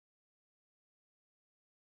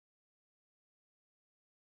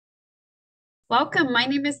Welcome. My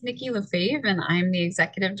name is Miki Wolfe, and I'm the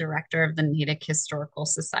executive director of the Natick Historical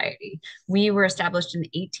Society. We were established in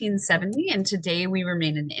 1870, and today we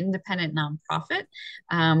remain an independent nonprofit.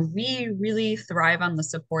 We really thrive on the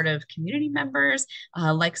support of community members,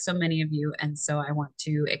 like so many of you, and so I want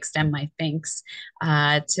to extend my thanks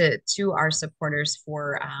to our supporters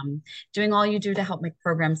for doing all you do to help make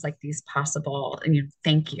programs like these possible.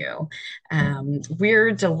 Thank you.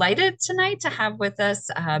 We're delighted tonight to have with us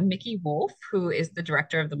Miki Wolfe, who is the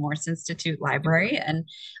director of the Morse Institute Library, and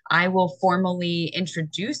I will formally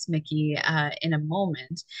introduce Miki in a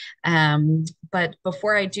moment. But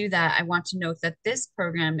before I do that, I want to note that this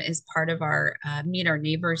program is part of our Meet Our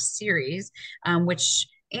Neighbors series, which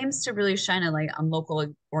aims to really shine a light on local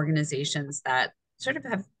organizations that sort of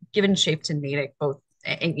have given shape to Natick, both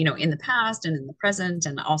in the past and in the present,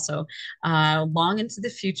 and also long into the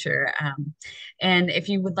future. And if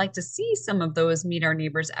you would like to see some of those Meet Our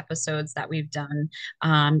Neighbors episodes that we've done,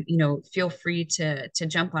 feel free to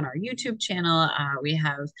jump on our YouTube channel. We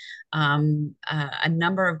have a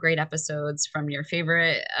number of great episodes from your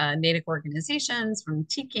favorite Natick organizations, from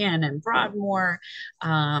TCAN and Broadmoor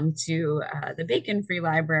to the Bacon Free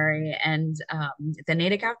Library and the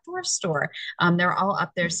Natick Outdoor Store. They're all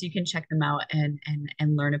up there, so you can check them out and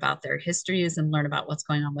learn about their histories and learn about what's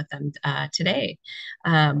going on with them today.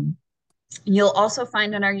 You'll also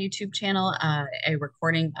find on our YouTube channel a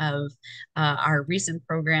recording of our recent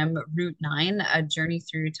program, Route 9, A Journey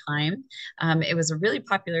Through Time. It was a really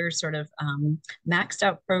popular sort of maxed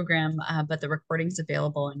out program, but the recording's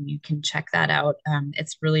available and you can check that out.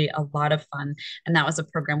 It's really a lot of fun. And that was a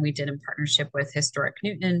program we did in partnership with Historic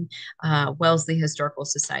Newton, Wellesley Historical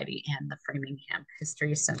Society, and the Framingham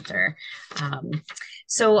History Center.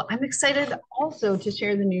 So I'm excited also to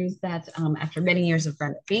share the news that after many years of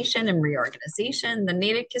renovation and reorganization, the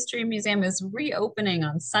Natick History Museum is reopening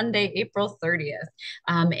on Sunday, April 30th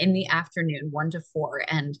in the afternoon, 1 to 4.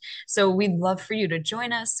 And so we'd love for you to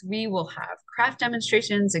join us. We will have craft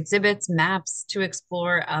demonstrations, exhibits, maps to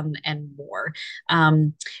explore, and more.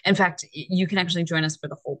 In fact, you can actually join us for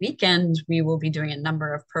the whole weekend. We will be doing a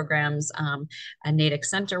number of programs, a Natick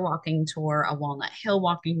Center walking tour, a Walnut Hill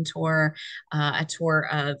walking tour, a tour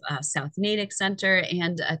of South Natick Center,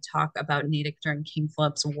 and a talk about Natick during King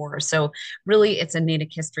Philip's War. So really, it's a Natick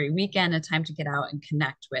History Weekend, a time to get out and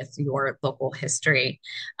connect with your local history.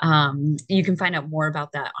 You can find out more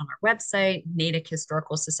about that on our website,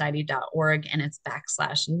 natickhistoricalsociety.org, and it's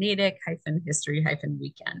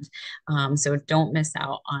 /Natick-history-weekend. So don't miss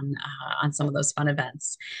out on some of those fun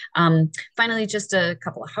events. Finally, just a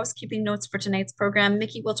couple of housekeeping notes for tonight's program.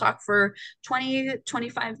 Miki will talk for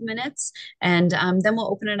 20-25 minutes, and then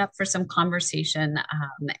we'll open it up for some conversation.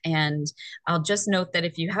 And I'll just note that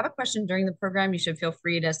if you have a question during the program, you should feel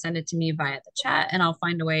free to send it to me via the chat, and I'll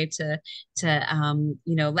find a way to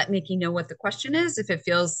let Miki know what the question is if it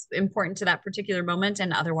feels important to that particular moment,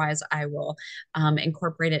 and otherwise I will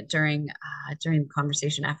incorporate it during the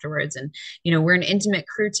conversation afterwards. And we're an intimate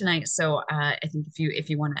crew tonight, so I think if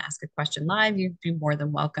you want to ask a question live, you'd be more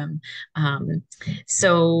than welcome.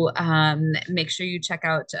 So make sure you check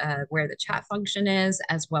out where the chat function is,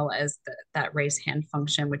 as well as that raise hand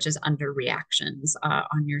function, which is under reactions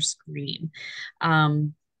on your screen.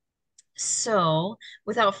 So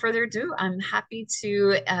without further ado, I'm happy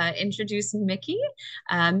to introduce Miki.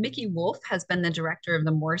 Miki Wolfe has been the director of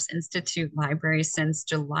the Morse Institute Library since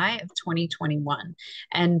July of 2021.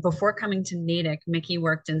 And before coming to Natick, Miki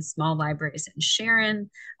worked in small libraries in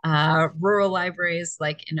Sharon, rural libraries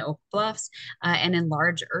like in Oak Bluffs, and in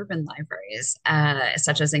large urban libraries,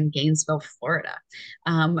 such as in Gainesville, Florida.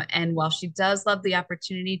 And while she does love the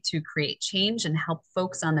opportunity to create change and help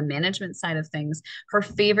folks on the management side of things, her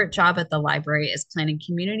favorite job at the library is planning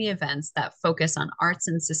community events that focus on arts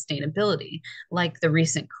and sustainability, like the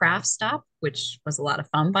recent craft stop, which was a lot of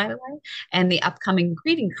fun, by the way, and the upcoming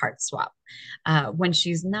greeting card swap. When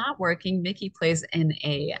she's not working, Miki plays in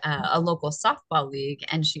a local softball league,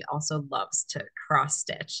 and she also loves to cross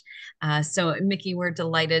stitch. So Miki, we're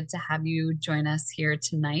delighted to have you join us here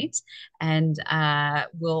tonight, and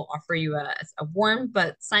we'll offer you a warm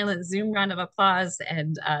but silent Zoom round of applause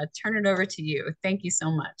and turn it over to you. Thank you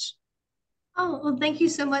so much. Oh, well, thank you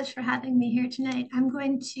so much for having me here tonight. I'm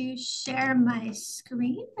going to share my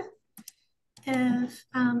screen if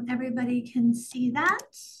everybody can see that.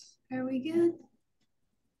 Are we good?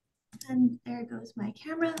 And there goes my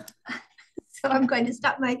camera. So I'm going to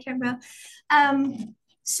stop my camera. I'm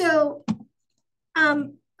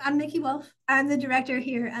Miki Wolfe. I'm the director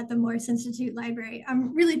here at the Morse Institute Library.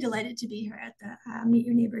 I'm really delighted to be here at the Meet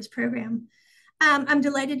Your Neighbors program. I'm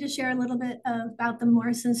delighted to share a little bit about the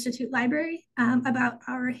Morse Institute Library, about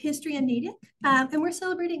our history in Natick. And we're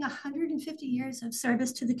celebrating 150 years of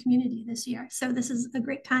service to the community this year. So this is a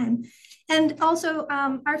great time. And also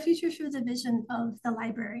our future through the vision of the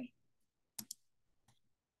library.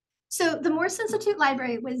 So the Morse Institute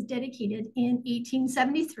Library was dedicated in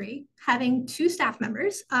 1873, having 2 staff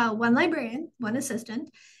members, 1 librarian, 1 assistant,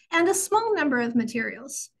 and a small number of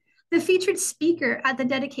materials. The featured speaker at the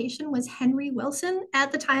dedication was Henry Wilson,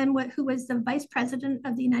 at the time who was the Vice President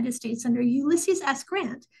of the United States under Ulysses S.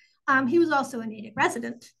 Grant. He was also a Natick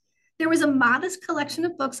resident. There was a modest collection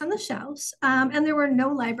of books on the shelves, and there were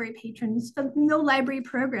no library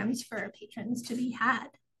programs for patrons to be had.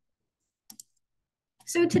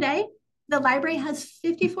 So today, the library has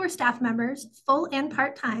 54 staff members, full and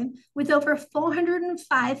part-time, with over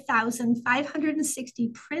 405,560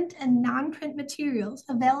 print and non-print materials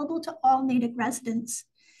available to all Natick residents.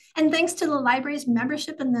 And thanks to the library's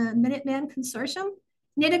membership in the Minuteman Consortium,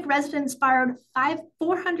 Natick residents borrowed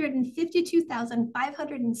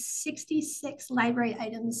 452,566 library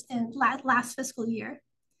items in last fiscal year.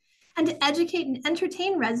 And to educate and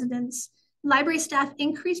entertain residents, library staff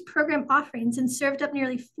increased program offerings and served up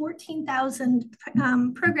nearly 14,000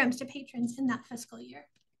 programs to patrons in that fiscal year.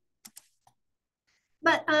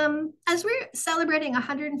 But as we're celebrating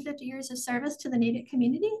 150 years of service to the Natick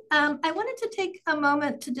community, I wanted to take a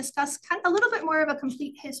moment to discuss a little bit more of a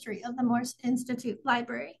complete history of the Morse Institute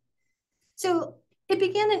Library. So it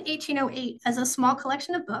began in 1808 as a small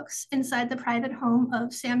collection of books inside the private home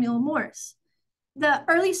of Samuel Morse. The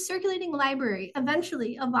early circulating library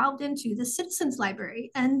eventually evolved into the Citizens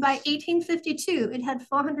Library, and by 1852, it had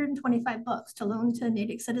 425 books to loan to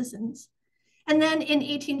Natick citizens. And then in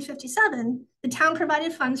 1857, the town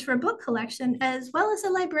provided funds for a book collection as well as a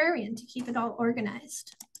librarian to keep it all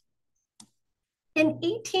organized. In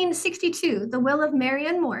 1862, the will of Mary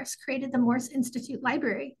Ann Morse created the Morse Institute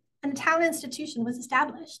Library, and a town institution was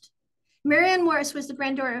established. Mary Ann Morse was the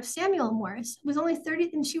granddaughter of Samuel Morse,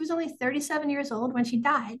 and she was only 37 years old when she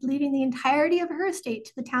died, leaving the entirety of her estate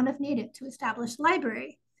to the town of Natick to establish the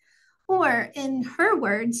library. Or, in her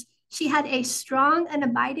words, she had a strong and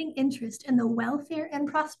abiding interest in the welfare and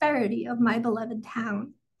prosperity of my beloved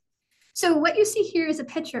town. So what you see here is a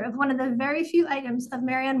picture of one of the very few items of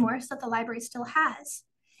Mary Ann Morse that the library still has.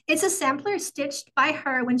 It's a sampler stitched by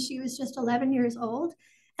her when she was just 11 years old.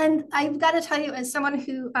 And I've got to tell you, as someone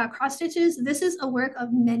who cross stitches, this is a work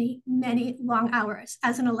of many, many long hours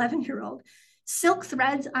as an 11-year-old. Silk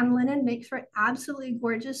threads on linen make for an absolutely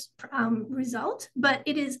gorgeous result, but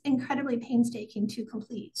it is incredibly painstaking to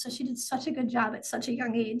complete. So she did such a good job at such a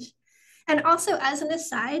young age. And also, as an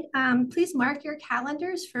aside, please mark your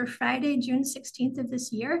calendars for Friday, June 16th of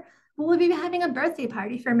this year. We'll be having a birthday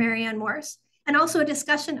party for Mary Ann Morse, and also a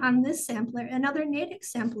discussion on this sampler and other Natick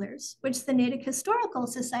samplers, which the Natick Historical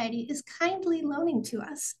Society is kindly loaning to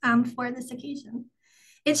us for this occasion.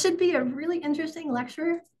 It should be a really interesting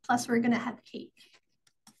lecture, plus we're gonna have cake.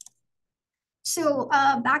 So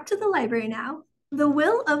back to the library now. The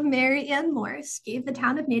will of Mary Ann Morse gave the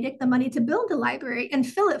town of Natick the money to build the library and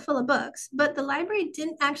fill it full of books, but the library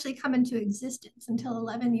didn't actually come into existence until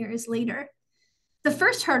 11 years later. The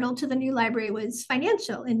first hurdle to the new library was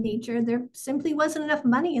financial in nature. There simply wasn't enough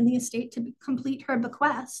money in the estate to complete her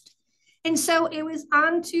bequest. And so it was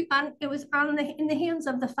in the hands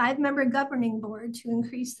of the 5-member governing board to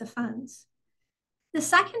increase the funds. The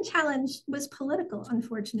second challenge was political,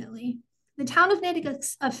 unfortunately. The town of Natick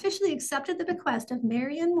officially accepted the bequest of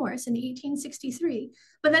Mary Ann Morse in 1863,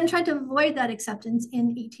 but then tried to avoid that acceptance in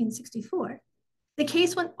 1864. The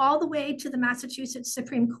case went all the way to the Massachusetts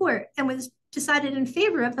Supreme Court and was decided in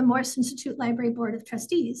favor of the Morse Institute Library Board of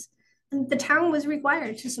Trustees, and the town was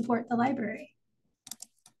required to support the library.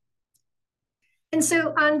 And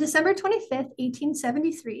so on December 25th,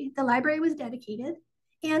 1873, the library was dedicated,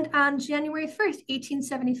 and on January 1st,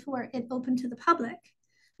 1874, it opened to the public.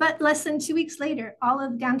 But less than 2 weeks later, all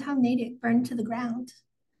of downtown Natick burned to the ground.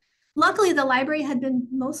 Luckily, the library had been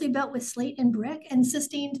mostly built with slate and brick and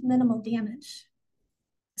sustained minimal damage.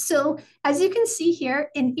 So as you can see here,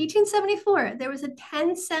 in 1874, there was a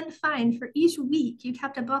 10-cent fine for each week you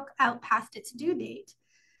kept a book out past its due date.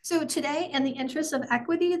 So today, in the interest of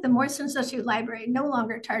equity, the Morse Institute Library no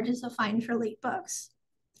longer charges a fine for late books.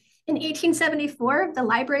 In 1874, the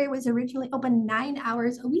library was originally open 9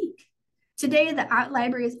 hours a week. Today, the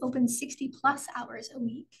library is open 60+ hours a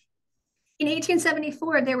week. In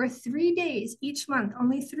 1874, there were 3 days each month,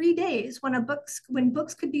 only 3 days when books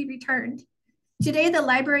could be returned. Today, the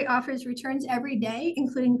library offers returns every day,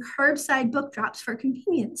 including curbside book drops for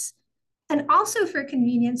convenience. And also for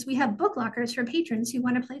convenience, we have book lockers for patrons who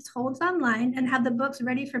want to place holds online and have the books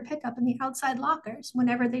ready for pickup in the outside lockers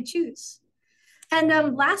whenever they choose. And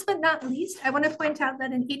last but not least, I want to point out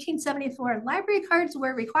that in 1874, library cards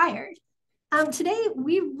were required. Today,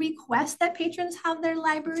 we request that patrons have their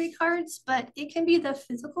library cards, but it can be the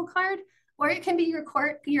physical card, or it can be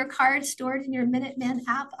your card stored in your Minuteman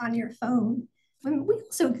app on your phone. We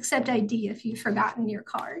also accept ID if you've forgotten your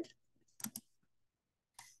card.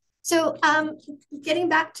 So getting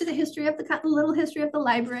back to the history of the little history of the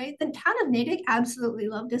library, the town of Natick absolutely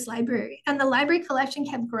loved this library, and the library collection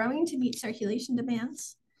kept growing to meet circulation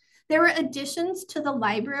demands. There were additions to the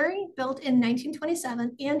library built in 1927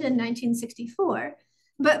 and in 1964,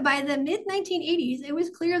 but by the mid-1980s, it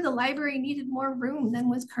was clear the library needed more room than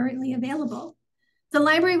was currently available. The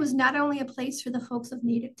library was not only a place for the folks of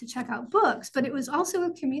Natick to check out books, but it was also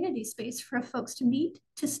a community space for folks to meet,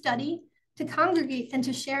 to study, to congregate, and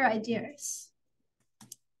to share ideas.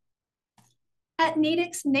 At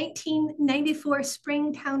Natick's 1994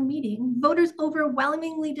 Spring Town Meeting, voters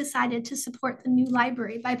overwhelmingly decided to support the new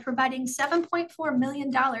library by providing $7.4 million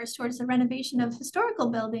towards the renovation of historical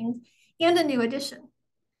buildings and a new addition.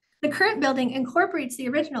 The current building incorporates the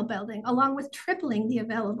original building along with tripling the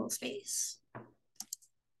available space.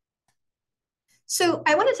 So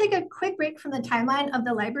I want to take a quick break from the timeline of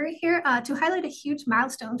the library here to highlight a huge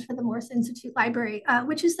milestone for the Morse Institute Library,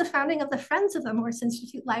 which is the founding of the Friends of the Morse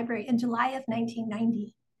Institute Library in July of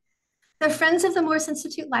 1990. The Friends of the Morse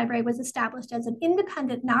Institute Library was established as an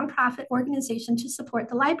independent nonprofit organization to support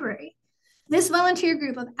the library. This volunteer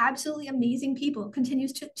group of absolutely amazing people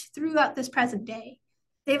continues throughout this present day.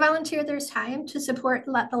 They volunteer their time to support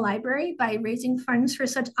the library by raising funds for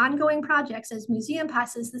such ongoing projects as museum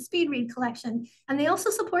passes, the speed read collection, and they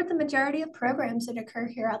also support the majority of programs that occur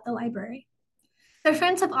here at the library. Their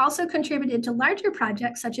friends have also contributed to larger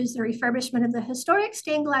projects such as the refurbishment of the historic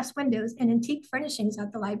stained glass windows and antique furnishings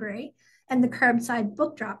at the library, and the curbside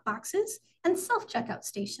book drop boxes and self-checkout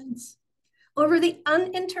stations. Over the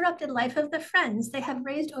uninterrupted life of the Friends, they have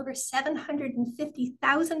raised over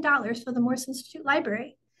 $750,000 for the Morse Institute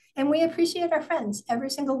Library, and we appreciate our friends, every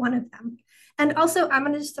single one of them. And also, I'm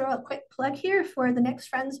going to just throw a quick plug here for the next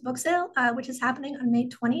Friends book sale, which is happening on May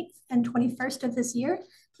 20th and 21st of this year.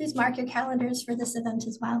 Please mark your calendars for this event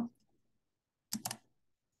as well.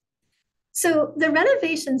 So the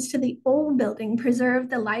renovations to the old building preserved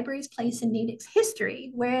the library's place in Natick's history,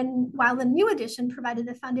 while the new addition provided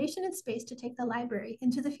a foundation and space to take the library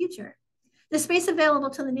into the future. The space available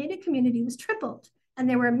to the Natick community was tripled, and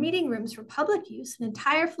there were meeting rooms for public use, an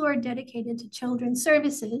entire floor dedicated to children's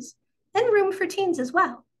services, and room for teens as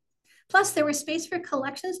well. Plus, there was space for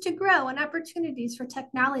collections to grow and opportunities for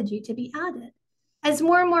technology to be added, as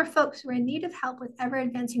more and more folks were in need of help with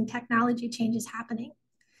ever-advancing technology changes happening.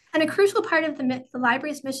 And a crucial part of the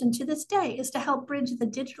library's mission to this day is to help bridge the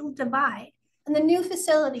digital divide. And the new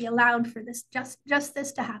facility allowed for this, just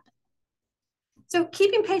this to happen. So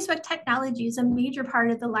keeping pace with technology is a major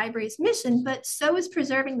part of the library's mission, but so is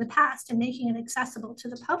preserving the past and making it accessible to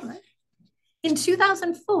the public. In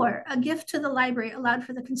 2004, a gift to the library allowed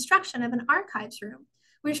for the construction of an archives room,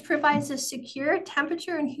 which provides a secure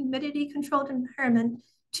temperature and humidity controlled environment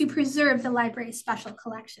to preserve the library's special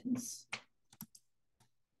collections.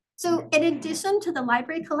 So in addition to the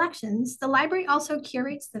library collections, the library also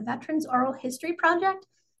curates the Veterans Oral History Project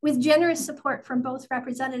with generous support from both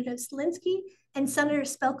Representative Slinsky and Senator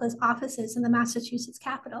Spilka's offices in the Massachusetts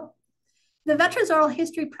Capitol. The Veterans Oral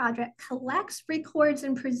History Project collects, records,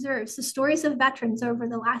 and preserves the stories of veterans over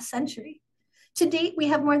the last century. To date, we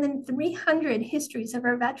have more than 300 histories of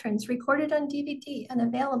our veterans recorded on DVD and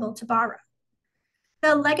available to borrow.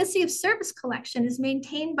 The Legacy of Service collection is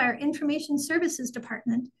maintained by our Information Services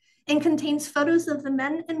Department and contains photos of the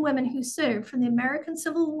men and women who served from the American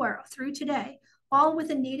Civil War through today, all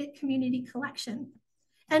with a Natick community collection.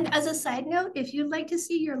 And as a side note, if you'd like to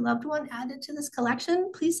see your loved one added to this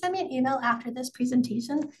collection, please send me an email after this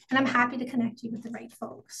presentation, and I'm happy to connect you with the right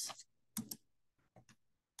folks.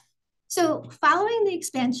 So following the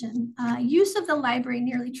expansion, use of the library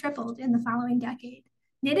nearly tripled in the following decade.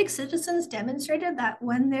 Natick citizens demonstrated that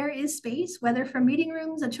when there is space, whether for meeting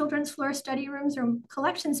rooms, a children's floor, study rooms, or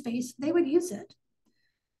collection space, they would use it.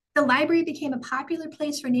 The library became a popular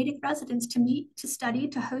place for Natick residents to meet, to study,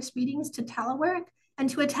 to host meetings, to telework,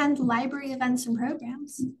 and to attend library events and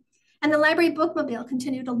programs. And the library bookmobile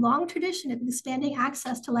continued a long tradition of expanding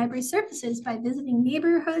access to library services by visiting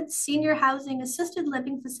neighborhoods, senior housing, assisted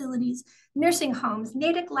living facilities, nursing homes,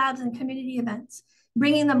 Natick labs, and community events,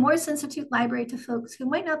 bringing the Morse Institute Library to folks who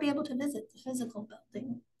might not be able to visit the physical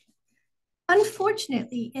building.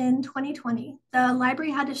 Unfortunately, in 2020, the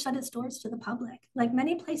library had to shut its doors to the public, like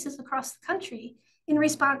many places across the country, in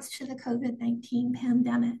response to the COVID-19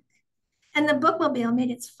 pandemic. And the bookmobile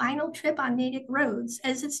made its final trip on Natick roads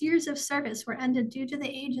as its years of service were ended due to the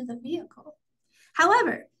age of the vehicle.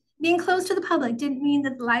 However, being closed to the public didn't mean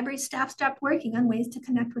that the library staff stopped working on ways to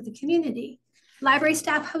connect with the community. Library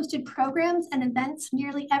staff hosted programs and events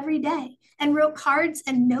nearly every day and wrote cards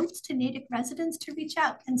and notes to Natick residents to reach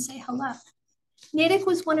out and say hello. Natick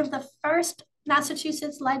was one of the first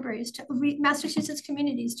Massachusetts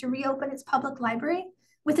communities to reopen its public library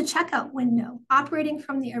with a checkout window operating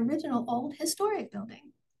from the original old historic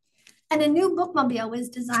building. And a new bookmobile was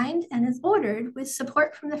designed and is ordered with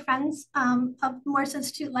support from the Friends of Morse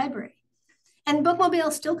Institute Library. And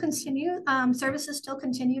bookmobiles still continue, services still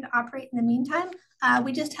continue to operate in the meantime.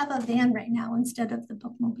 We just have a van right now instead of the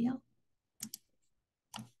bookmobile.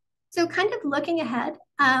 So kind of looking ahead,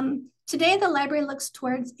 today the library looks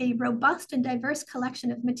towards a robust and diverse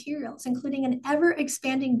collection of materials, including an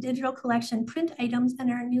ever-expanding digital collection, print items, and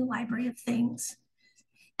our new library of things.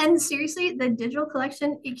 And seriously, the digital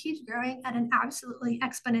collection, it keeps growing at an absolutely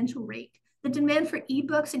exponential rate. The demand for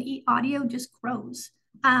ebooks and e-audio just grows.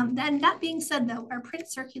 Then that being said, though, our print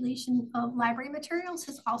circulation of library materials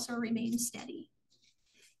has also remained steady.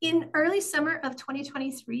 In early summer of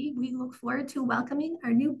 2023, we look forward to welcoming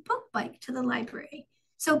our new book bike to the library.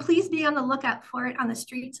 So please be on the lookout for it on the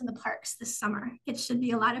streets and the parks this summer. It should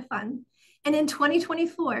be a lot of fun. And in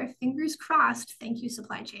 2024, fingers crossed, thank you,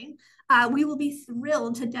 supply chain, we will be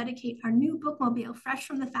thrilled to dedicate our new bookmobile fresh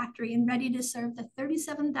from the factory and ready to serve the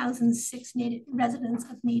 37,006 residents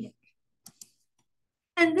of Natick.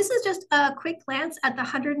 And this is just a quick glance at the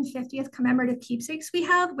 150th commemorative keepsakes we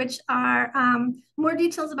have, which are more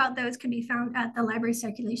details about those can be found at the library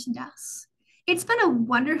circulation desks. It's been a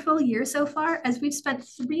wonderful year so far as we've spent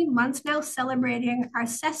 3 months now celebrating our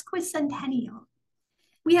sesquicentennial.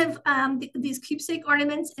 We have these keepsake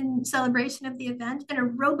ornaments in celebration of the event and a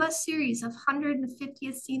robust series of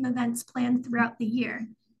 150th theme events planned throughout the year.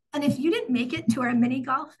 And if you didn't make it to our mini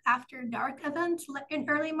golf after dark event in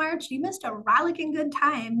early March, you missed a rollicking good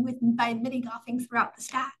time by mini golfing throughout the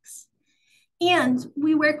stacks. And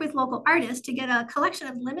we work with local artists to get a collection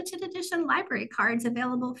of limited edition library cards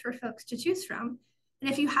available for folks to choose from.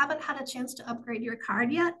 And if you haven't had a chance to upgrade your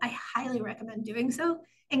card yet, I highly recommend doing so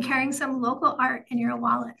and carrying some local art in your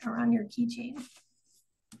wallet or on your keychain.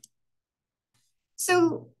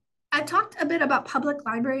 So I talked a bit about public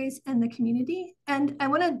libraries and the community, and I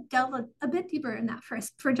want to delve a bit deeper in that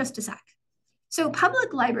for just a sec. So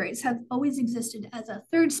public libraries have always existed as a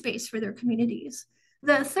third space for their communities.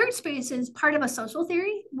 The third space is part of a social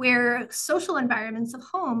theory where social environments of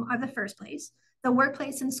home are the first place, the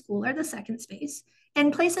workplace and school are the second space,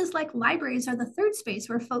 and places like libraries are the third space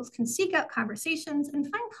where folks can seek out conversations and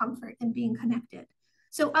find comfort in being connected.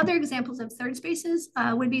 So other examples of third spaces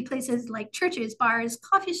would be places like churches, bars,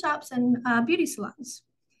 coffee shops, and beauty salons.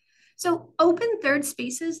 So open third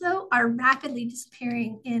spaces, though, are rapidly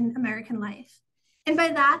disappearing in American life. And by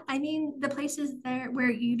that, I mean the places there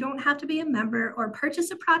where you don't have to be a member or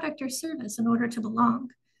purchase a product or service in order to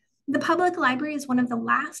belong. The public library is one of the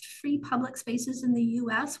last free public spaces in the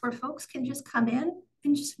US where folks can just come in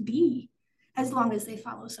and just be, as long as they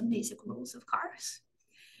follow some basic rules, of course.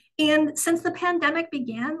 And since the pandemic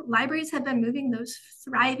began, libraries have been moving those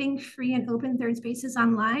thriving, free and open third spaces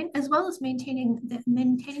online, as well as maintaining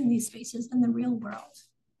these spaces in the real world.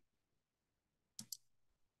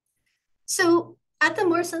 So at the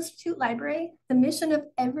Morse Institute Library, the mission of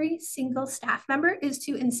every single staff member is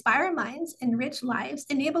to inspire minds, enrich lives,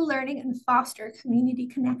 enable learning, and foster community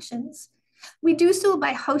connections. We do so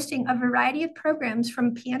by hosting a variety of programs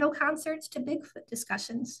from piano concerts to Bigfoot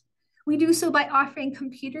discussions. We do so by offering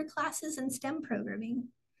computer classes and STEM programming.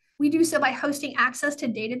 We do so by hosting access to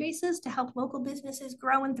databases to help local businesses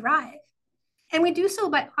grow and thrive. And we do so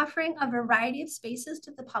by offering a variety of spaces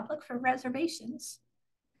to the public for reservations.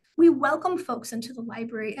 We welcome folks into the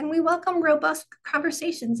library and we welcome robust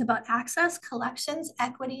conversations about access, collections,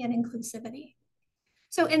 equity, and inclusivity.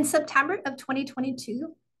 So in September of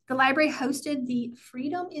 2022, the library hosted the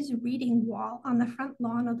Freedom is Reading wall on the front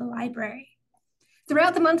lawn of the library.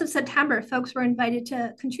 Throughout the month of September, folks were invited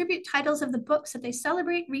to contribute titles of the books that they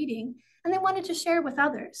celebrate reading and they wanted to share with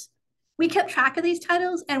others. We kept track of these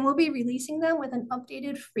titles and we'll be releasing them with an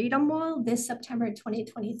updated Freedom Wall this September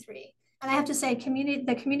 2023. And I have to say,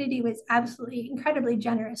 the community was absolutely incredibly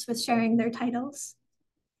generous with sharing their titles.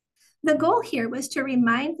 The goal here was to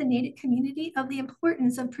remind the Natick community of the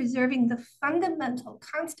importance of preserving the fundamental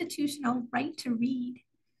constitutional right to read.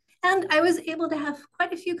 And I was able to have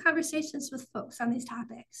quite a few conversations with folks on these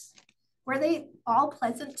topics. Were they all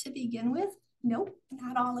pleasant to begin with? Nope,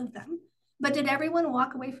 not all of them. But did everyone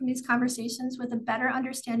walk away from these conversations with a better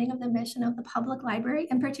understanding of the mission of the public library,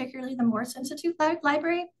 and particularly the Morse Institute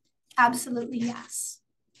Library? Absolutely yes.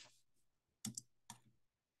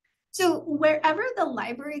 So wherever the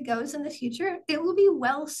library goes in the future, it will be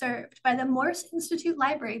well served by the Morse Institute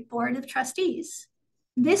Library Board of Trustees.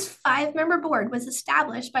 This 5-member board was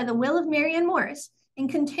established by the will of Marianne Morse and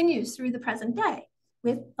continues through the present day,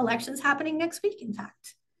 with elections happening next week, in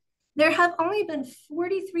fact. There have only been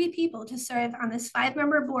 43 people to serve on this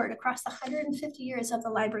 5-member board across the 150 years of the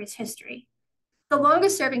library's history. The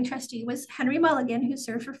longest serving trustee was Henry Mulligan, who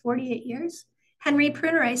served for 48 years. Henry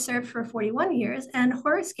Pruneray served for 41 years, and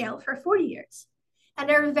Horace Gale for 40 years. And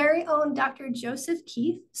our very own Dr. Joseph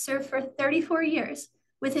Keith served for 34 years,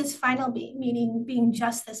 with his final meeting being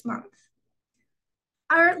just this month.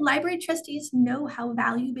 Our library trustees know how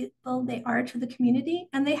valuable they are to the community,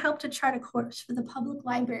 and they help to chart a course for the public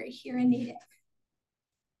library here in Natick.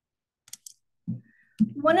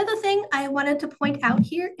 One other thing I wanted to point out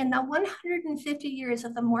here, in the 150 years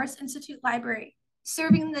of the Morse Institute Library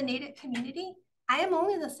serving the Natick community, I am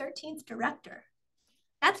only the 13th director.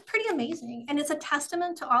 That's pretty amazing, and it's a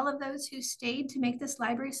testament to all of those who stayed to make this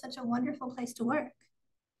library such a wonderful place to work.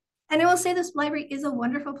 And I will say this library is a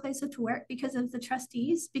wonderful place to work because of the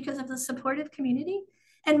trustees, because of the supportive community,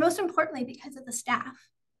 and most importantly, because of the staff.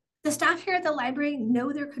 The staff here at the library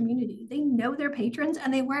know their community, they know their patrons,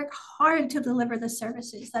 and they work hard to deliver the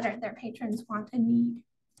services that their patrons want and need.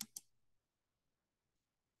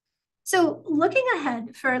 So looking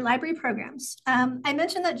ahead for library programs, I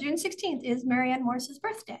mentioned that June 16th is Marianne Morse's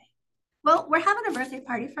birthday. Well, we're having a birthday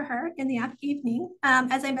party for her in the evening,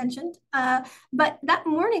 as I mentioned, but that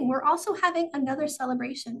morning we're also having another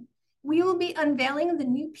celebration. We will be unveiling the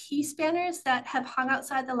new peace banners that have hung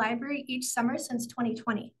outside the library each summer since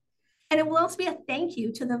 2020. And it will also be a thank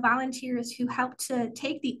you to the volunteers who helped to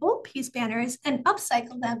take the old peace banners and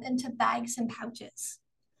upcycle them into bags and pouches.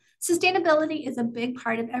 Sustainability is a big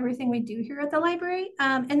part of everything we do here at the library,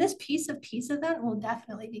 and this Piece of Peace event will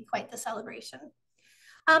definitely be quite the celebration.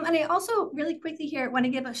 And I also really quickly here want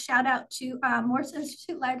to give a shout out to Morse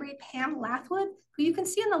Institute Library Pam Lathwood, who you can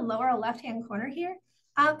see in the lower left-hand corner here.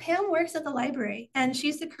 Pam works at the library, and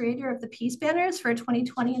she's the creator of the peace banners for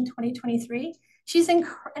 2020 and 2023. She's an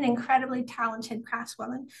incredibly talented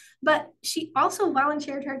craftswoman, but she also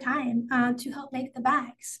volunteered her time to help make the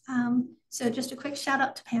bags. So just a quick shout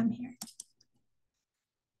out to Pam here.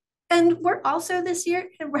 And we're also this year,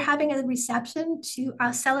 we're having a reception to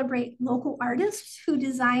celebrate local artists who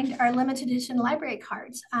designed our limited edition library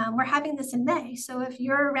cards. We're having this in May. So if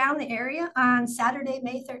you're around the area on Saturday,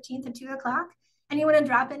 May 13th at 2 o'clock, and you want to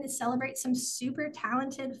drop in to celebrate some super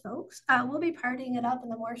talented folks, we'll be partying it up in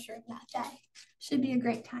the Morse room that day. Should be a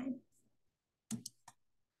great time.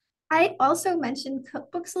 I also mentioned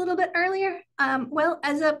cookbooks a little bit earlier. Well,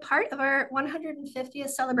 as a part of our 150th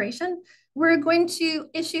celebration, we're going to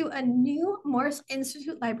issue a new Morse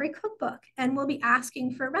Institute Library cookbook, and we'll be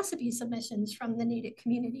asking for recipe submissions from the Natick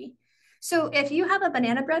community. So if you have a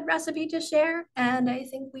banana bread recipe to share, and I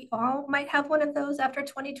think we all might have one of those after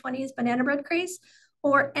 2020's banana bread craze,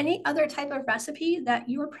 or any other type of recipe that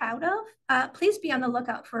you're proud of, please be on the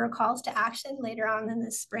lookout for calls to action later on in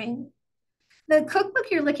the spring. The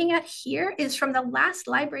cookbook you're looking at here is from the last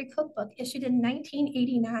library cookbook issued in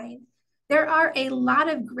 1989. There are a lot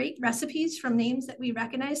of great recipes from names that we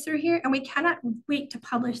recognize through here, and we cannot wait to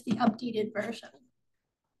publish the updated version.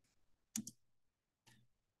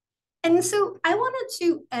 And so I wanted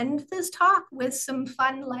to end this talk with some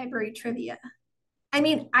fun library trivia. I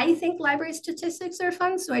mean, I think library statistics are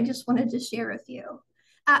fun, so I just wanted to share with you.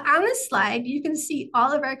 On this slide, you can see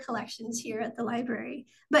all of our collections here at the library.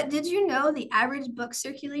 But did you know the average book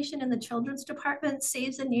circulation in the children's department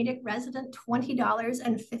saves a Natick resident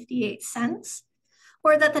 $20.58?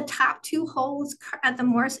 Or that the top 2 holds at the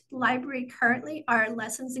Morse Library currently are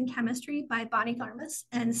Lessons in Chemistry by Bonnie Garmus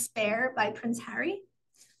and Spare by Prince Harry?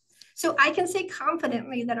 So I can say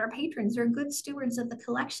confidently that our patrons are good stewards of the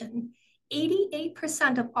collection.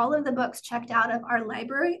 88% of all of the books checked out of our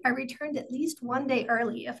library are returned at least one day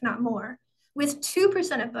early, if not more, with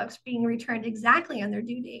 2% of books being returned exactly on their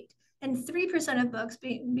due date and 3% of books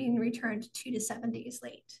being returned 2 to 7 days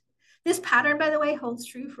late. This pattern, by the way, holds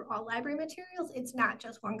true for all library materials. It's not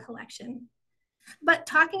just one collection. But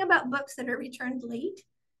talking about books that are returned late,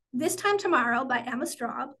 This Time Tomorrow by Emma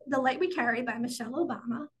Straub, The Light We Carry by Michelle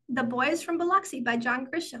Obama, The Boys from Biloxi by John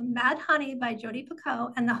Grisham, Mad Honey by Jodi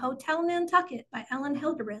Picoult, and The Hotel Nantucket by Ellen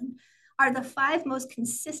Hildebrand are the 5 most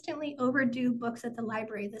consistently overdue books at the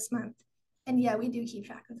library this month. And yeah, we do keep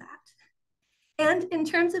track of that. And in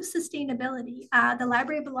terms of sustainability, the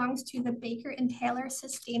library belongs to the Baker and Taylor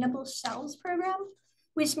Sustainable Shelves Program,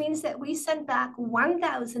 which means that we sent back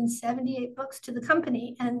 1,078 books to the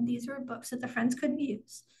company, and these were books that the Friends couldn't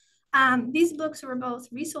use. These books were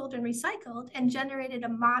both resold and recycled and generated a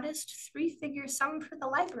modest three-figure sum for the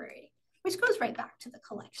library, which goes right back to the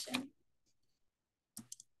collection.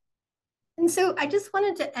 And so I just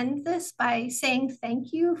wanted to end this by saying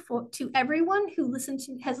thank you to everyone who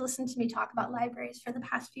has listened to me talk about libraries for the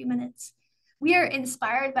past few minutes. We are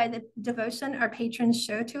inspired by the devotion our patrons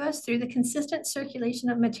show to us through the consistent circulation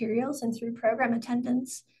of materials and through program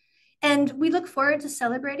attendance. And we look forward to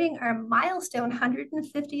celebrating our milestone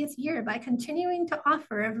 150th year by continuing to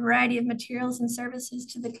offer a variety of materials and services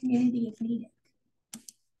to the community of Natick.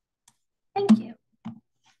 Thank you.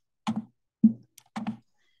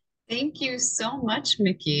 Thank you so much,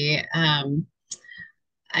 Miki.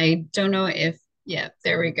 I don't know if, yeah,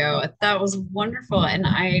 there we go. That was wonderful. And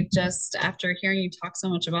I just, after hearing you talk so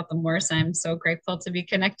much about the Morse, I'm so grateful to be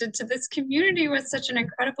connected to this community with such an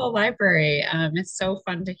incredible library. It's so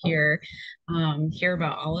fun to hear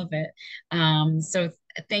about all of it. So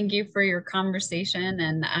thank you for your conversation.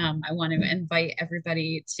 And I want to invite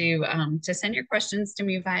everybody to send your questions to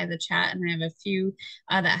me via the chat. And I have a few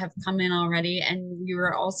that have come in already. And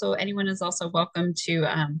anyone is also welcome to,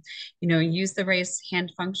 use the raise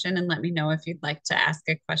hand function and let me know if you'd like to ask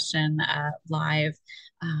a question live.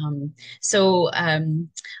 Um, so, um,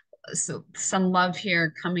 so some love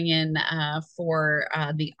here coming in for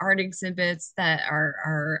the art exhibits that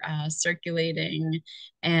are circulating,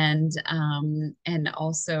 and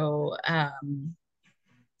also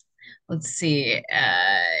let's see.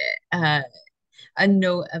 A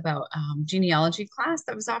note about genealogy class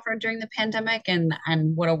that was offered during the pandemic, and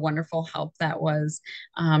what a wonderful help that was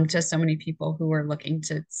to so many people who were looking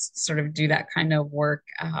to sort of do that kind of work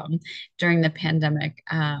during the pandemic.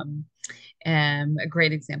 And a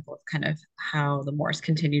great example of kind of how the Morse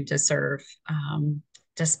continued to serve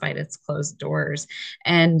despite its closed doors.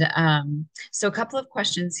 And so a couple of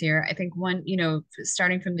questions here. I think one,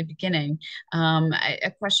 starting from the beginning,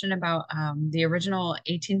 a question about the original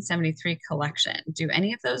 1873 collection. Do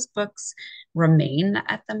any of those books remain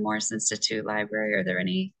at the Morse Institute Library? Are there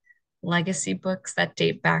any legacy books that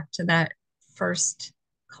date back to that first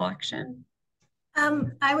collection?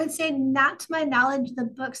 I would say not to my knowledge, the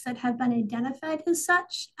books that have been identified as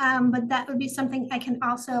such, but that would be something I can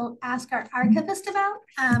also ask our archivist about,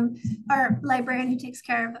 our librarian who takes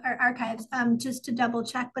care of our archives, just to double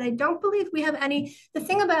check. But I don't believe we have any. The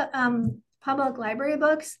thing about public library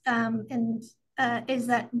books is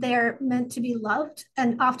that they're meant to be loved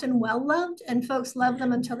and often well loved, and folks love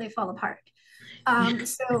them until they fall apart.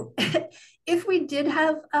 So if we did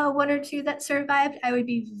have one or two that survived, I would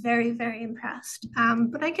be very, very impressed.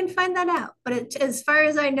 But I can find that out. But as far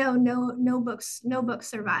as I know, no books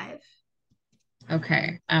survive.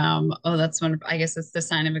 Okay. Oh, that's wonderful. I guess it's the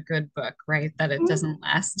sign of a good book, right? That it doesn't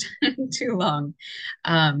last too long.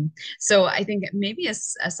 So I think maybe a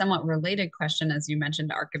somewhat related question, as you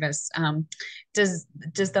mentioned, archivists. Does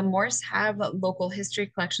the Morse have local history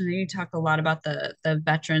collection? You talked a lot about the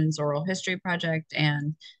Veterans Oral History Project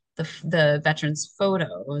and the veterans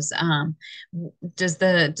photos. Does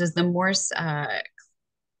the Morse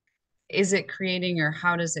is it creating, or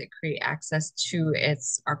how does it create access to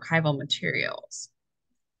its archival materials?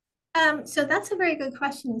 So that's a very good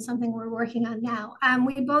question and something we're working on now.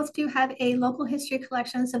 We both do have a local history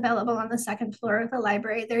collection that's available on the second floor of the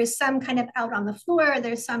library. There's some kind of out on the floor,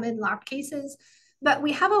 there's some in locked cases, but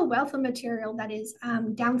we have a wealth of material that is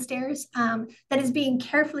downstairs that is being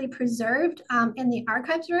carefully preserved in the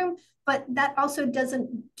archives room, but that also doesn't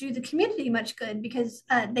do the community much good because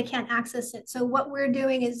they can't access it. So what we're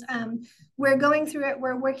doing is we're going through it.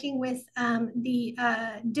 We're working with the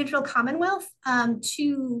Digital Commonwealth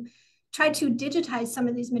to try to digitize some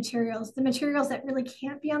of these materials, the materials that really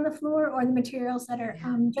can't be on the floor or the materials that are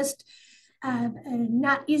just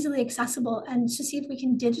not easily accessible, and to see if we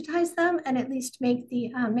can digitize them and at least make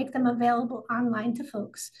them available online to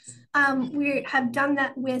folks. We have done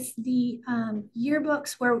that with the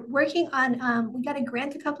yearbooks. We're working on, we got a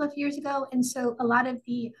grant a couple of years ago, and so a lot of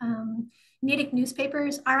the Natick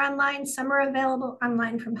newspapers are online. Some are available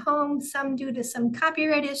online from home. Some, due to some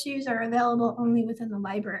copyright issues, are available only within the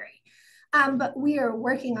library. But we are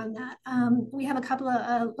working on that. We have a couple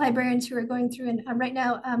of librarians who are going through, and right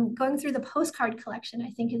now going through the postcard collection,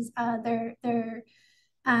 I think is their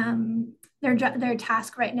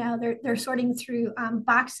task right now. They're sorting through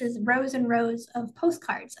boxes, rows and rows of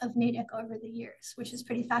postcards of Natick over the years, which is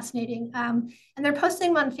pretty fascinating. And they're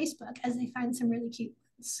posting them on Facebook as they find some really cute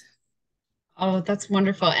ones. Oh, that's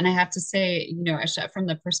wonderful. And I have to say, from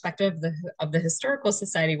the perspective of the Historical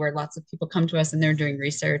Society, where lots of people come to us and they're doing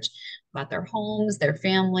research about their homes, their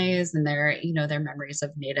families, and their memories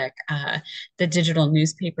of Natick, the digital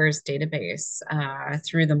newspapers database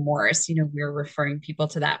through the Morse, we're referring people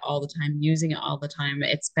to that all the time, using it all the time.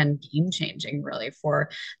 It's been game changing, really, for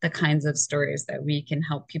the kinds of stories that we can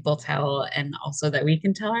help people tell, and also that we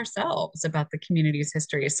can tell ourselves about the community's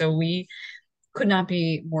history. So we could not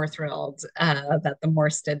be more thrilled that the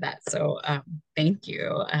Morse did that. So thank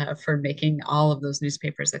you for making all of those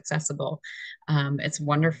newspapers accessible. It's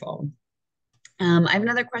wonderful. I have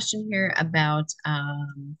another question here about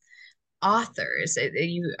authors.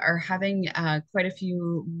 You are having quite a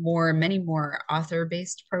few more, many more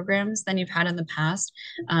author-based programs than you've had in the past.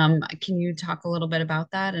 Can you talk a little bit about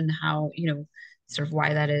that and how, sort of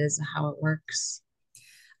why that is, how it works?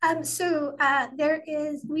 We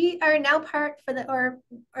are now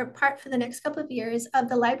or part for the next couple of years of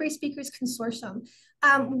the Library Speakers Consortium.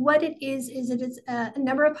 What it is it is a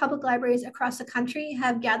number of public libraries across the country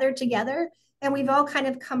have gathered together, and we've all kind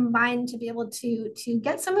of combined to be able to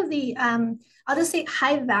get some of the, I'll just say,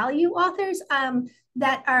 high value authors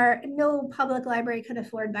that are no public library could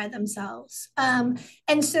afford by themselves. And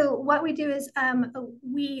so what we do is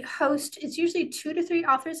we host, it's usually 2 to 3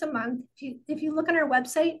 authors a month. If you look on our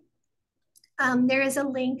website, there is a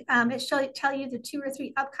link. It shall tell you the 2 or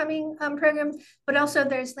 3 upcoming programs, but also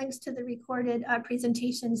there's links to the recorded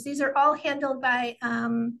presentations. These are all handled by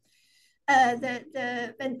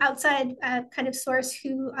an outside kind of source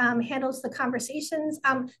who handles the conversations.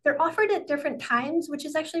 They're offered at different times, which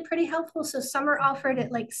is actually pretty helpful. So some are offered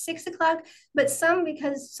at like 6 o'clock, but some,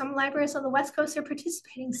 because some libraries on the West Coast are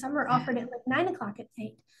participating, some are offered at like 9 o'clock at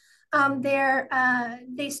night.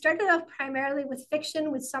 They started off primarily with fiction,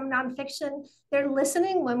 with some nonfiction. They're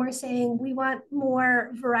listening when we're saying we want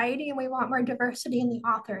more variety and we want more diversity in the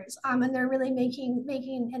authors. And they're really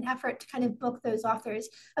making an effort to kind of book those authors.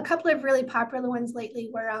 A couple of really popular ones lately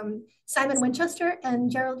were Simon Winchester and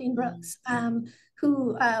Geraldine Brooks,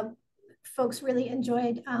 who folks really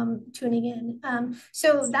enjoyed tuning in.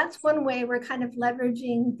 So that's one way we're kind of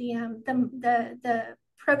leveraging the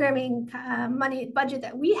programming money budget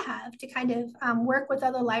that we have to kind of work with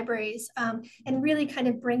other libraries and really kind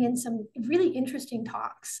of bring in some really interesting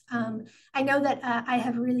talks. I know that I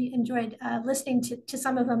have really enjoyed listening to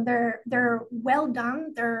some of them. They're well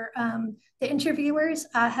done. The interviewers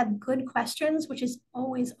have good questions, which is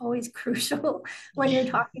always crucial when you're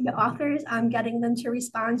talking to authors, getting them to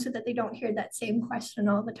respond so that they don't hear that same question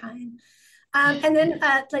all the time. And then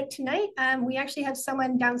like tonight, we actually have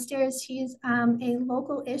someone downstairs. He's a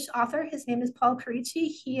local-ish author. His name is Paul Carici.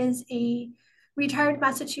 He is a retired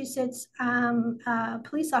Massachusetts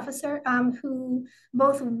police officer who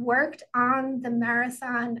both worked on the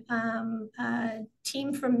marathon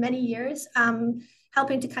team for many years,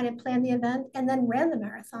 helping to kind of plan the event, and then ran the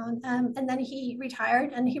marathon. And then he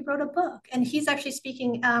retired and he wrote a book. And he's actually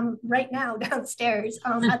speaking right now downstairs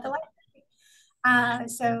at the library.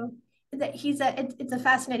 So that it's a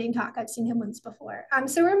fascinating talk. I've seen him once before.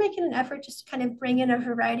 So we're making an effort just to kind of bring in a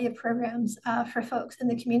variety of programs for folks in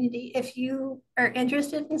the community. If you are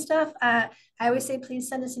interested in stuff, I always say, please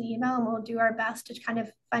send us an email and we'll do our best to kind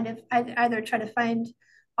of either try to find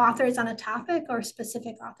authors on a topic or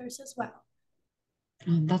specific authors as well.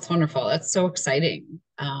 Oh, that's wonderful. That's so exciting.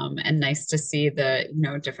 And nice to see the,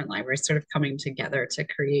 different libraries sort of coming together to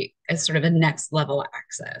create a sort of a next level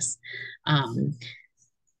access.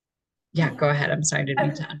 Yeah, Yeah. go ahead. I'm sorry, I didn't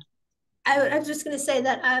mean to. I was just going to say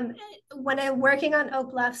that when I'm working on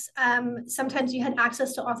Oak Bluffs, sometimes you had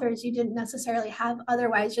access to authors you didn't necessarily have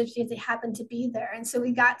otherwise, just because they happened to be there. And so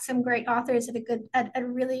we got some great authors at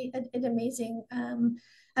amazing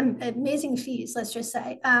fees, let's just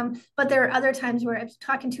say. But there are other times where I was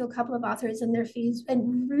talking to a couple of authors and their fees,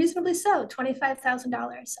 and reasonably so,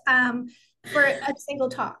 $25,000 for a single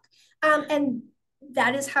talk. And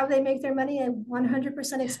that is how they make their money. I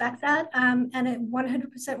 100% expect that. And it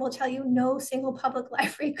 100% will tell you no single public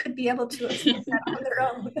library could be able to afford that on their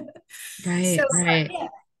own. So, Right, right. yeah.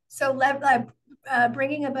 So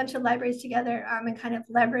bringing a bunch of libraries together and kind of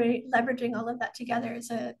leveraging all of that together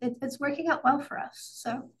it's working out well for us.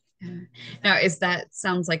 So. Yeah. Now, is that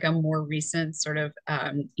sounds like a more recent sort of,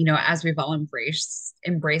 as we've all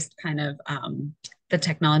embraced kind of the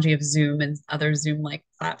technology of Zoom and other Zoom-like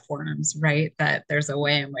platforms, right? That there's a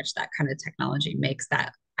way in which that kind of technology makes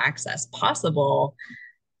that access possible.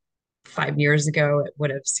 5 years ago, it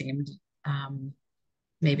would have seemed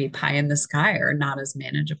maybe pie in the sky or not as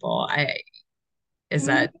manageable. Is Mhm.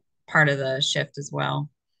 that part of the shift as well?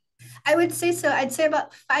 I would say so. I'd say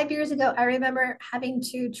about 5 years ago, I remember having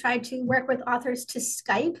to try to work with authors to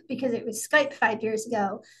Skype because it was Skype 5 years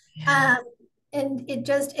ago. Yeah, Um, and it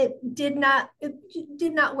did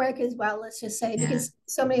not work as well, let's just say, yeah, because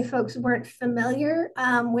so many folks weren't familiar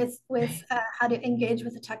with right, how to engage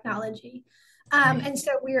with the technology. right. And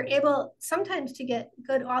so we were able sometimes to get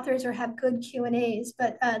good authors or have good Q&As,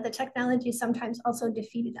 but the technology sometimes also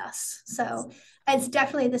defeated us. So it's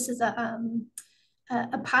definitely, this is a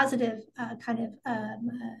positive kind of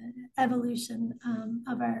evolution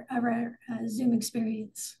of our Zoom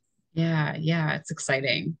experience. Yeah, yeah, it's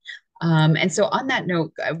exciting. And so on that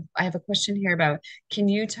note, I have a question here about, can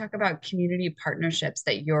you talk about community partnerships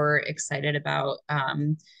that you're excited about,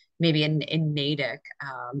 maybe in Natick,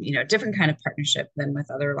 different kind of partnership than with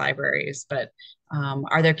other libraries, but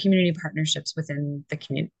are there community partnerships within the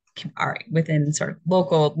community, within sort of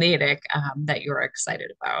local Natick, that you're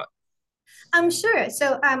excited about? Sure.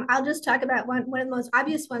 So I'll just talk about one of the most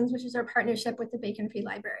obvious ones, which is our partnership with the Bacon Free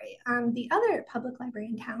Library. The other public library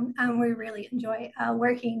in town, we really enjoy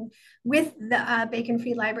working with the Bacon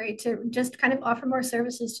Free Library to just kind of offer more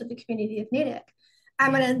services to the community of Natick.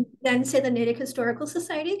 I'm Yeah. going to then say the Natick Historical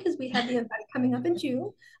Society because we have the event coming up in June.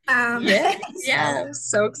 Yeah, So yeah,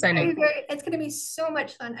 so exciting. it's going to be so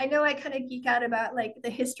much fun. I know I kind of geek out about like the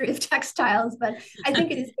history of textiles, but I think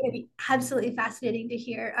it is going to be absolutely fascinating to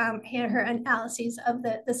hear her analyses of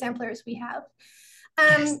the samplers we have.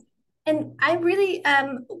 Yes. Um, and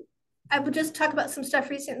I would just talk about some stuff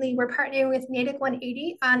recently. We're partnering with Natick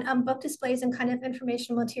 180 on book displays and kind of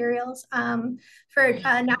informational materials for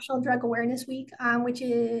National Drug Awareness Week, which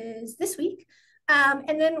is this week.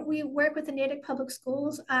 And then we work with the Natick Public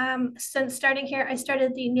Schools. Since starting here, I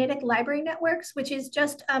started the Natick Library Networks, which is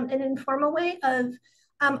just an informal way of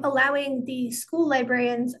allowing the school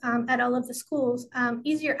librarians at all of the schools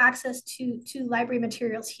easier access to library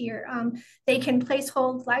materials here. They can place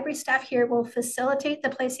holds. Library staff here will facilitate the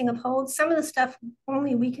placing of holds. Some of the stuff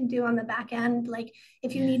only we can do on the back end. Like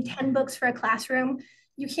if you Yeah. need 10 books for a classroom,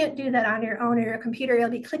 you can't do that on your own or your computer.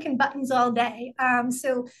 You'll be clicking buttons all day.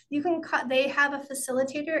 So you can. They have a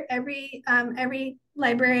facilitator. Every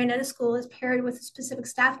librarian at a school is paired with a specific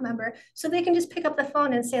staff member, so they can just pick up the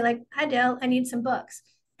phone and say like, "Hi, Dale, I need some books."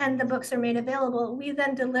 And the books are made available. We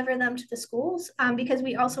then deliver them to the schools because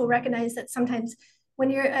we also recognize that sometimes when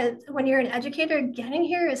you're an educator, getting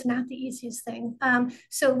here is not the easiest thing.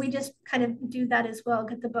 So we just kind of do that as well,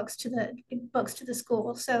 get the books to the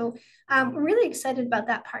school. So we're really excited about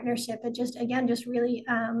that partnership. It just again just really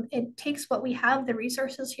it takes what we have, the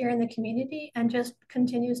resources here in the community, and just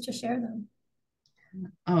continues to share them.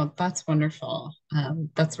 Oh, that's wonderful.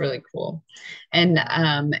 That's really cool. And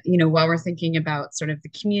while we're thinking about sort of the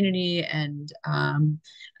community and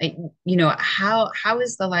how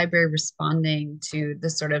is the library responding to the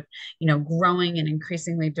sort of growing and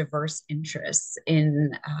increasingly diverse interests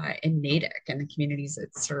in Natick and the communities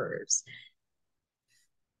it serves?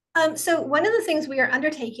 So one of the things we are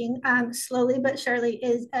undertaking slowly but surely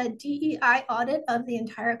is a DEI audit of the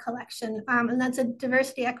entire collection. And that's a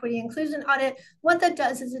diversity, equity, inclusion audit. What that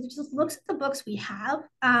does is it just looks at the books we have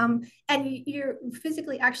and you're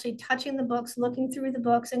physically actually touching the books, looking through the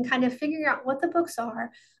books and kind of figuring out what the books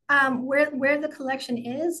are, where the collection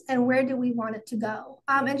is and where do we want it to go.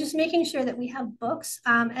 And just making sure that we have books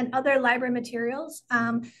and other library materials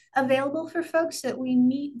available for folks that we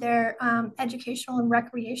meet their educational and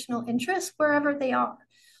recreational interests wherever they are.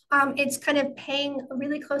 It's kind of paying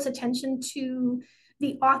really close attention to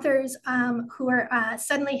the authors who are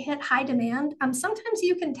suddenly hit high demand. Sometimes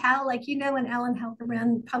you can tell, like, when Ellen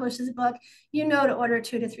Halperin publishes a book, to order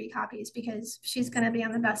 2 to 3 copies because she's going to be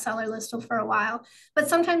on the bestseller list for a while. But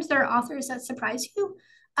sometimes there are authors that surprise you.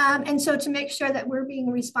 And so to make sure that we're being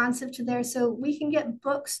responsive to there so we can get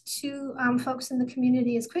books to folks in the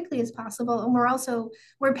community as quickly as possible. And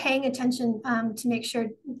we're paying attention to make sure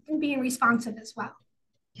being responsive as well.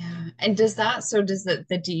 Yeah. And does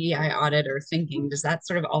the DEI audit or thinking, does that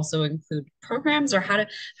sort of also include programs, or how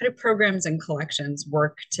do programs and collections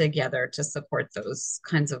work together to support those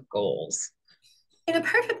kinds of goals? In a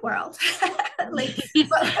perfect world, like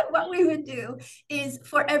what we would do is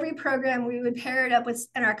for every program we would pair it up with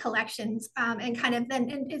in our collections and kind of then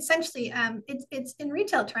and essentially it's in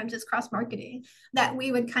retail terms it's cross marketing that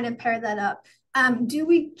we would kind of pair that up Do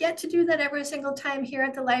we get to do that every single time here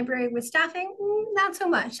at the library with staffing? Not so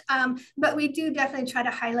much, but we do definitely try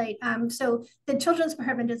to highlight. So the children's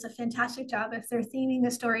department does a fantastic job if they're theming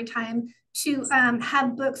a story time to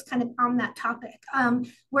have books kind of on that topic.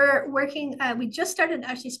 We're working, we just started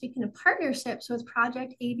actually speaking of partnerships with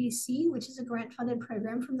Project ABC, which is a grant funded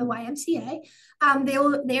program from the YMCA.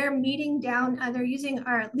 They're meeting down, they're using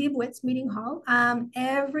our Leibowitz meeting hall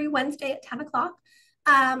every Wednesday at 10 o'clock.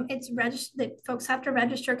 It's registered. Folks have to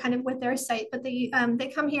register kind of with their site, but they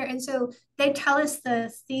come here, and so they tell us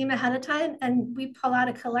the theme ahead of time, and we pull out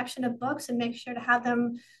a collection of books and make sure to have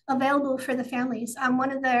them available for the families.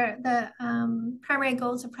 One of the primary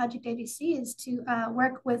goals of Project ABC is to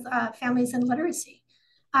work with families in literacy.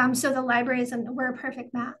 So the libraries and we're a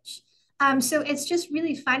perfect match. So it's just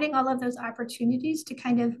really finding all of those opportunities to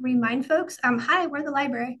kind of remind folks, hi, we're the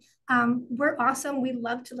library. We're awesome. We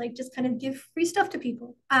love to like just kind of give free stuff to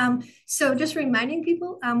people. So just reminding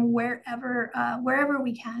people wherever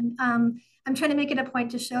we can. I'm trying to make it a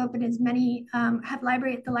point to show up in as many, have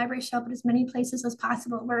the library show up at as many places as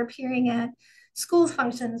possible. We're appearing at school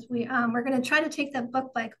functions. We're going to try to take that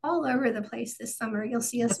book bike all over the place this summer. You'll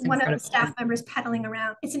see us, That's one of the staff incredible. members pedaling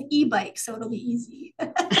around. It's an e-bike, so it'll be easy.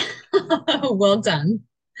 Well done.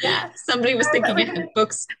 Yeah. Somebody was But thinking we're ahead. gonna,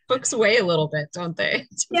 Books weigh a little bit, don't they?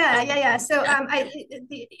 yeah. So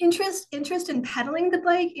the interest in pedaling the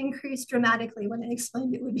bike increased dramatically when I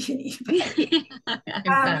explained it would be an e-bike. I bet.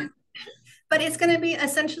 Um, but it's going to be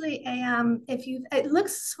essentially it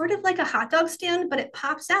looks sort of like a hot dog stand, but it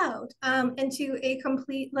pops out into a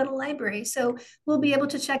complete little library. So we'll be able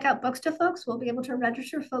to check out books to folks. We'll be able to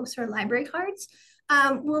register folks for library cards.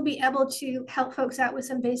 We'll be able to help folks out with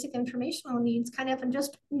some basic informational needs, kind of, and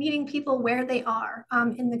just meeting people where they are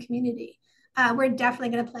in the community. We're definitely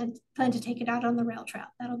going to plan to take it out on the rail trail.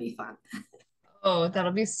 That'll be fun. Oh,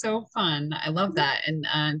 that'll be so fun. I love that.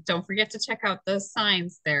 And don't forget to check out the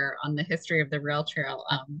signs there on the history of the rail trail,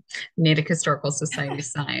 Natick Historical Society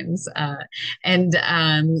signs.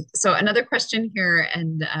 So another question here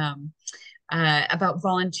and about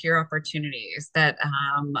volunteer opportunities that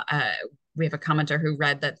we have a commenter who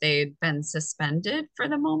read that they'd been suspended for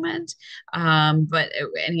the moment, but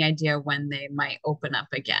any idea when they might open up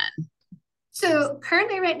again? So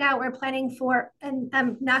currently right now we're planning for, and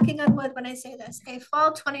I'm knocking on wood when I say this, a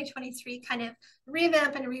fall 2023 kind of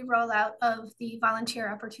revamp and re-rollout of the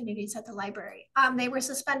volunteer opportunities at the library. They were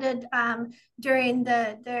suspended during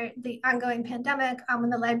the ongoing pandemic. When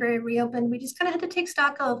the library reopened, we just kind of had to take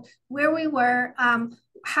stock of where we were,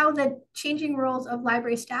 how the changing roles of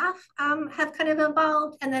library staff have kind of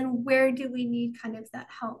evolved, and then where do we need kind of that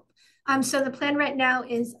help. So the plan right now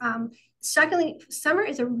is shockingly, summer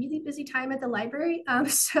is a really busy time at the library.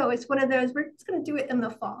 So it's one of those, we're just going to do it in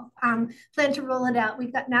the fall. Plan to roll it out.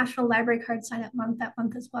 We've got National Library Card Sign Up Month that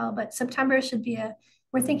month as well. But September should be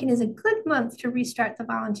we're thinking is a good month to restart the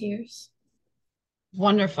volunteers.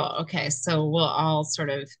 Wonderful. Okay, so we'll all sort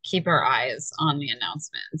of keep our eyes on the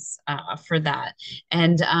announcements for that.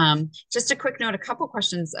 And just a quick note, a couple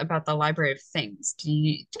questions about the Library of Things.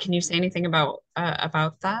 Can you say anything about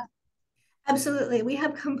that? Absolutely. We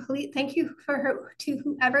have thank you to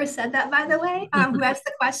whoever said that, by the way, who asked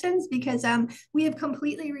the questions, because we have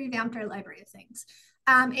completely revamped our Library of Things.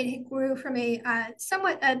 It grew from a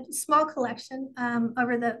somewhat a small collection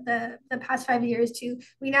over the past 5 years to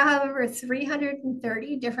we now have over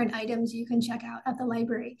 330 different items you can check out at the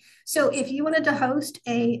library. So if you wanted to host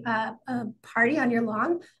a party on your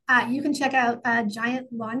lawn, you can check out giant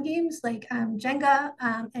lawn games like Jenga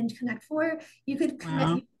and Connect Four. You could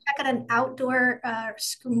Wow. check out an outdoor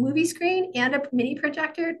movie screen and a mini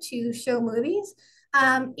projector to show movies.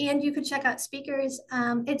 And you could check out speakers.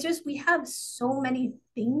 It's just, we have so many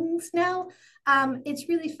things now. It's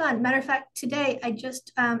really fun. Matter of fact, today I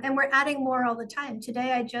just, and we're adding more all the time.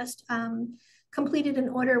 Today I just completed an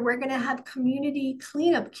order. We're going to have community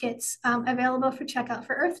cleanup kits available for checkout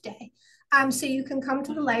for Earth Day. So you can come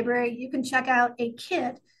to the library, you can check out a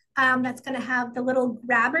kit that's going to have the little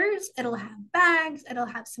grabbers. It'll have bags. It'll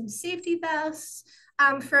have some safety vests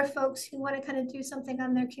for folks who want to kind of do something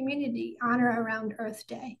on their community on or around Earth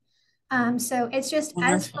Day. So it's just as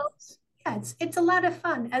Wonderful. folks, yeah, it's a lot of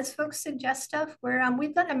fun. As folks suggest stuff,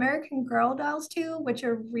 we've got American Girl dolls too, which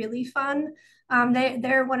are really fun.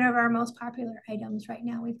 They're one of our most popular items right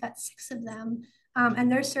now. We've got 6 of them,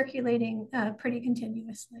 and they're circulating pretty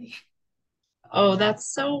continuously. Oh,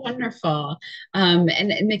 that's so wonderful. And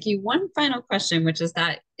Nikki, one final question, which is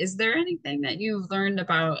that, is there anything that you've learned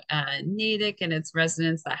about Natick and its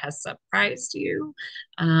residents that has surprised you,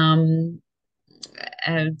 um,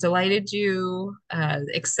 delighted you,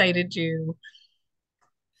 excited you?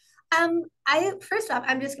 I first off,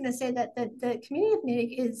 I'm just going to say that the community of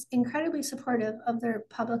Natick is incredibly supportive of their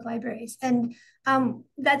public libraries, and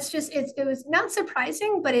that's just it was not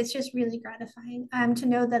surprising, but it's just really gratifying to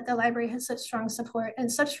know that the library has such strong support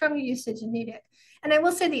and such strong usage in Natick. And I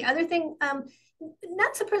will say the other thing,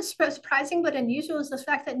 not surprising but unusual, is the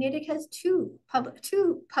fact that Natick has two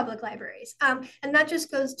public libraries, and that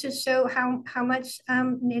just goes to show how much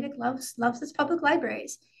Natick loves its public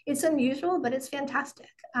libraries. It's unusual, but it's fantastic.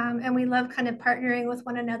 And we love kind of partnering with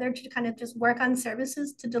one another to kind of just work on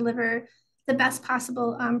services to deliver the best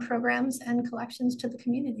possible programs and collections to the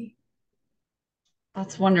community.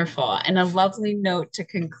 That's wonderful. And a lovely note to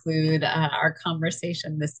conclude our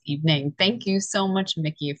conversation this evening. Thank you so much,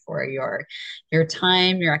 Miki, for your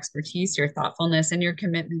time, your expertise, your thoughtfulness, and your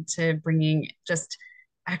commitment to bringing just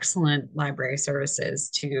excellent library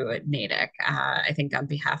services to Natick. I think on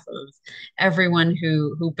behalf of everyone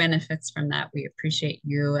who benefits from that, we appreciate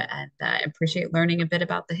you and appreciate learning a bit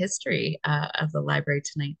about the history of the library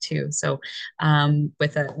tonight too. So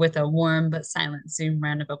with a warm but silent Zoom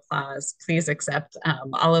round of applause, please accept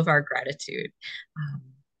all of our gratitude. Um,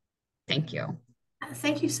 thank you.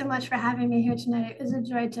 Thank you so much for having me here tonight. It was a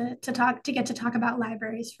joy to get to talk about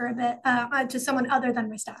libraries for a bit to someone other than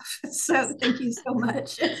my staff. So thank you so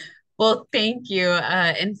much. Well, thank you.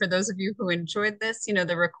 And for those of you who enjoyed this,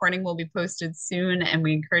 the recording will be posted soon, and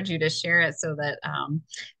we encourage you to share it so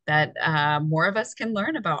that more of us can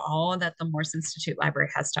learn about all that the Morse Institute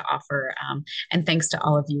Library has to offer. And thanks to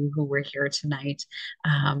all of you who were here tonight.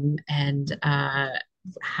 And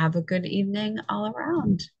have a good evening all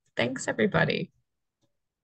around. Thanks, everybody.